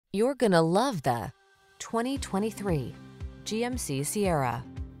You're gonna love the 2023 GMC SIERRA.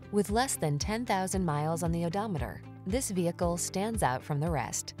 With less than 10,000 miles on the odometer, this vehicle stands out from the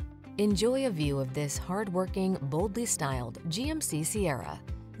rest. Enjoy a view of this hard-working, boldly styled GMC SIERRA,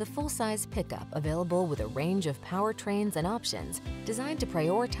 the full-size pickup available with a range of powertrains and options designed to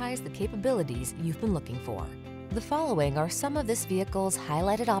prioritize the capabilities you've been looking for. The following are some of this vehicle's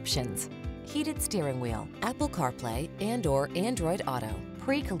highlighted options: heated steering wheel, Apple CarPlay and/or Android Auto,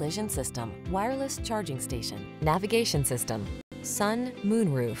 pre-collision system, wireless charging station, navigation system, sun,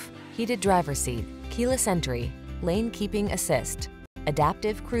 moonroof, heated driver's seat, keyless entry, lane keeping assist,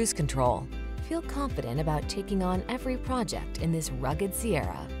 adaptive cruise control. Feel confident about taking on every project in this rugged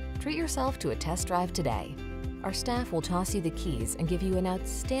SIERRA. Treat yourself to a test drive today. Our staff will toss you the keys and give you an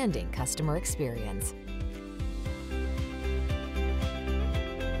outstanding customer experience.